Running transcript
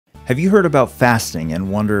Have you heard about fasting and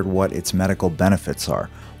wondered what its medical benefits are?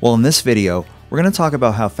 Well, in this video, we're going to talk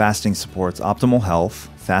about how fasting supports optimal health,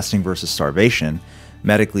 fasting versus starvation,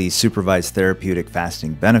 medically supervised therapeutic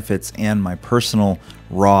fasting benefits, and my personal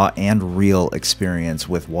raw and real experience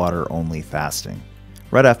with water-only fasting.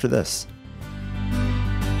 Right after this.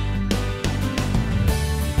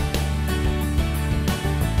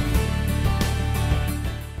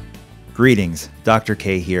 Greetings, Dr.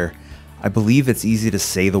 K here. I believe it's easy to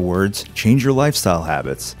say the words, change your lifestyle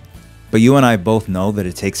habits. But you and I both know that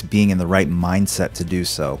it takes being in the right mindset to do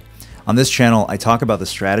so. On this channel, I talk about the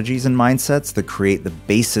strategies and mindsets that create the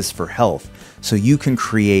basis for health, so you can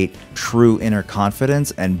create true inner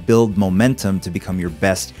confidence and build momentum to become your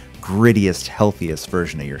best, grittiest, healthiest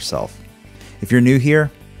version of yourself. If you're new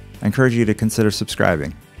here, I encourage you to consider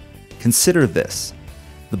subscribing. Consider this: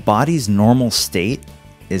 the body's normal state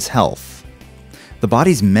is health. The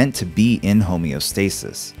body's meant to be in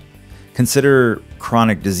homeostasis. Consider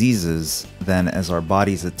chronic diseases then as our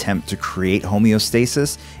body's attempt to create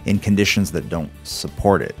homeostasis in conditions that don't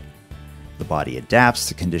support it. The body adapts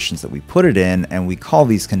to conditions that we put it in, and we call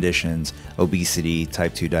these conditions obesity,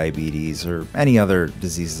 type 2 diabetes, or any other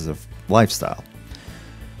diseases of lifestyle.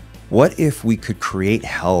 What if we could create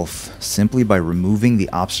health simply by removing the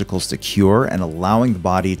obstacles to cure and allowing the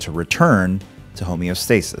body to return to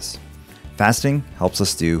homeostasis? Fasting helps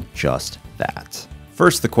us do just that.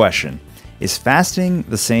 First, the question: is fasting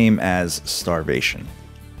the same as starvation?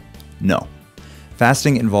 No.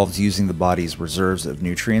 Fasting involves using the body's reserves of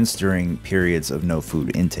nutrients during periods of no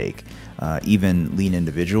food intake. Even lean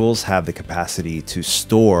individuals have the capacity to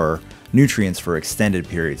store nutrients for extended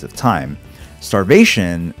periods of time.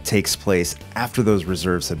 Starvation takes place after those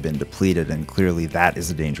reserves have been depleted, and clearly that is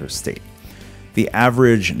a dangerous state. The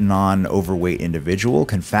average non-overweight individual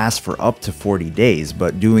can fast for up to 40 days,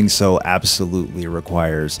 but doing so absolutely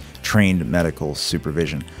requires trained medical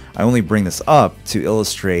supervision. I only bring this up to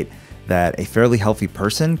illustrate that a fairly healthy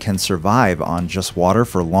person can survive on just water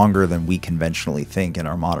for longer than we conventionally think in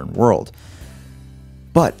our modern world.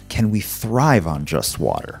 But can we thrive on just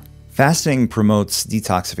water? Fasting promotes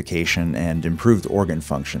detoxification and improved organ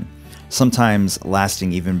function, sometimes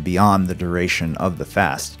lasting even beyond the duration of the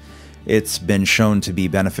fast. It's been shown to be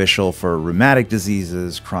beneficial for rheumatic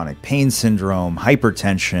diseases, chronic pain syndrome,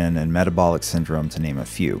 hypertension, and metabolic syndrome, to name a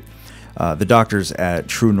few. The doctors at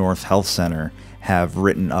True North Health Center have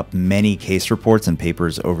written up many case reports and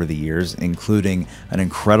papers over the years, including an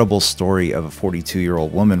incredible story of a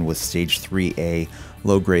 42-year-old woman with stage 3A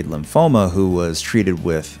low-grade lymphoma who was treated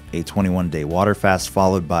with a 21-day water fast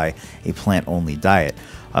followed by a plant-only diet.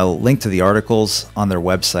 I'll link to the articles on their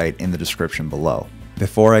website in the description below.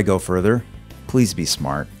 Before I go further, please be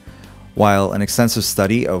smart. While an extensive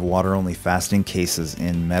study of water-only fasting cases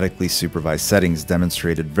in medically supervised settings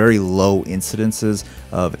demonstrated very low incidences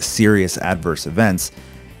of serious adverse events,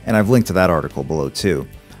 and I've linked to that article below too,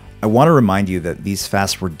 I want to remind you that these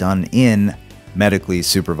fasts were done in medically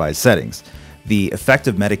supervised settings. The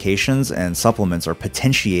effective medications and supplements are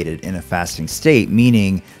potentiated in a fasting state,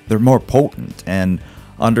 meaning they're more potent, and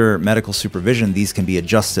under medical supervision, these can be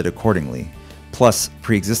adjusted accordingly. Plus,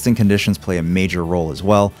 pre-existing conditions play a major role as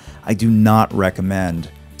well. I do not recommend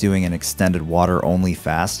doing an extended water-only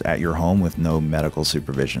fast at your home with no medical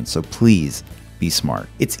supervision, so please be smart.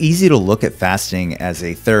 It's easy to look at fasting as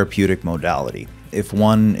a therapeutic modality. If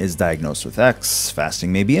one is diagnosed with X,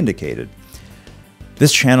 fasting may be indicated.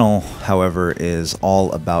 This channel, however, is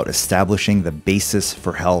all about establishing the basis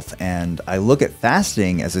for health, and I look at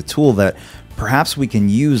fasting as a tool that perhaps we can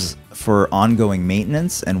use for ongoing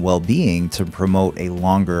maintenance and well-being to promote a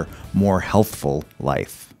longer, more healthful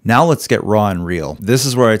life. Now let's get raw and real. This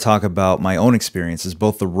is where I talk about my own experiences,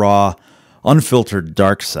 both the raw, unfiltered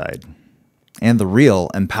dark side and the real,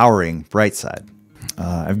 empowering bright side.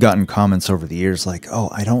 I've gotten comments over the years like, oh,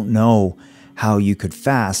 I don't know how you could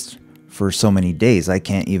fast for so many days. I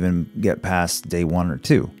can't even get past day 1 or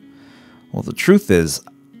 2. Well, the truth is,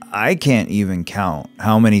 I can't even count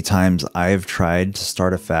how many times I've tried to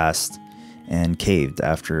start a fast and caved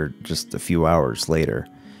after just a few hours later.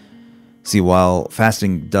 See, while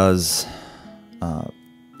fasting does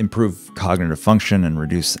improve cognitive function and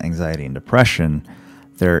reduce anxiety and depression,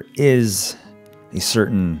 there is a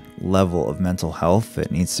certain level of mental health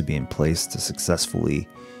that needs to be in place to successfully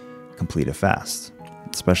complete a fast,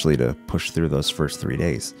 especially to push through those first 3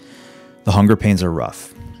 days. The hunger pains are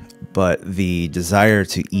rough, but the desire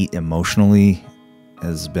to eat emotionally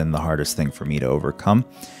has been the hardest thing for me to overcome.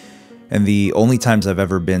 And the only times I've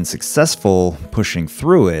ever been successful pushing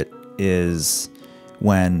through it is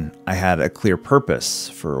when I had a clear purpose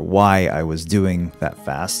for why I was doing that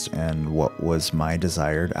fast and what was my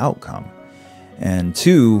desired outcome. And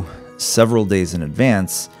 2, several days in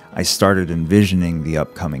advance, I started envisioning the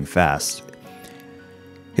upcoming fast.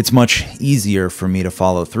 It's much easier for me to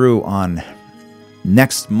follow through on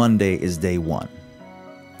next Monday is day 1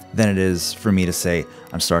 than it is for me to say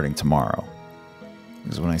I'm starting tomorrow.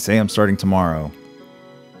 Because when I say I'm starting tomorrow,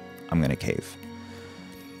 I'm going to cave.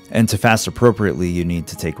 And to fast appropriately, you need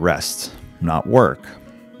to take rest, not work.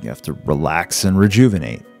 You have to relax and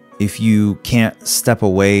rejuvenate. If you can't step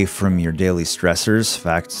away from your daily stressors,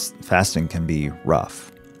 fasting can be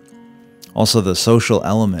rough. Also, the social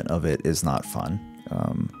element of it is not fun.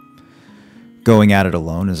 Going at it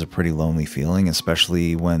alone is a pretty lonely feeling,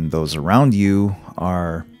 especially when those around you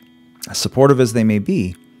are, as supportive as they may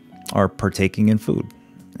be, are partaking in food.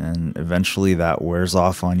 And eventually that wears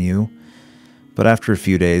off on you. But after a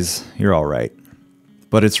few days, you're all right.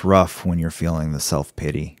 But it's rough when you're feeling the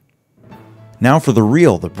self-pity. Now for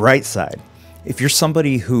the bright side. If you're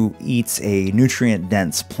somebody who eats a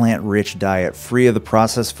nutrient-dense, plant-rich diet free of the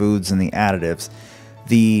processed foods and the additives,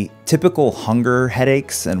 the typical hunger,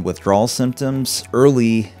 headaches, and withdrawal symptoms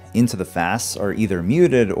early into the fast are either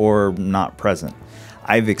muted or not present.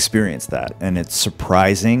 I've experienced that, and it's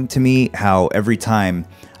surprising to me how every time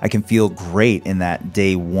I can feel great in that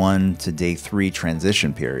day 1 to day 3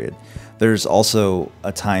 transition period. There's also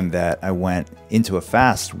a time that I went into a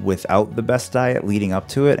fast without the best diet leading up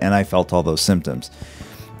to it, and I felt all those symptoms.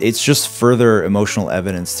 It's just further emotional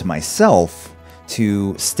evidence to myself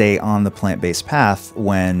to stay on the plant-based path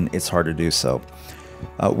when it's hard to do so.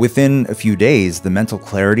 Within a few days, the mental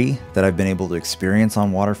clarity that I've been able to experience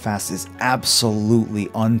on water fast is absolutely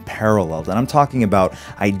unparalleled. And I'm talking about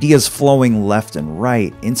ideas flowing left and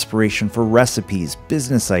right, inspiration for recipes,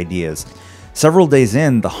 business ideas. Several days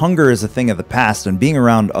in, the hunger is a thing of the past, and being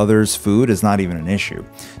around others' food is not even an issue.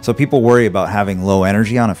 So people worry about having low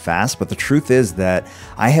energy on a fast, but the truth is that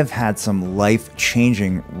I have had some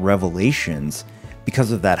life-changing revelations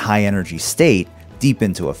because of that high energy state deep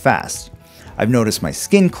into a fast. I've noticed my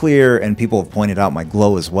skin clear, and people have pointed out my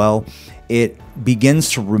glow as well. It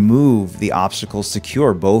begins to remove the obstacles to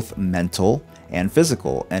cure, both mental and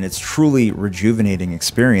physical, and it's truly rejuvenating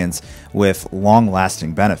experience with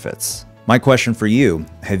long-lasting benefits. My question for you,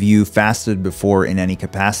 have you fasted before in any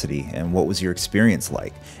capacity, and what was your experience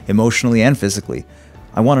like, emotionally and physically?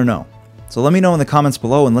 I want to know. So let me know in the comments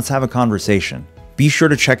below, and let's have a conversation. Be sure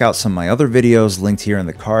to check out some of my other videos linked here in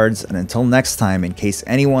the cards, and until next time, in case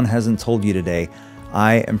anyone hasn't told you today,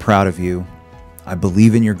 I am proud of you. I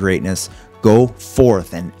believe in your greatness. Go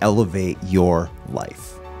forth and elevate your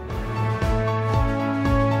life.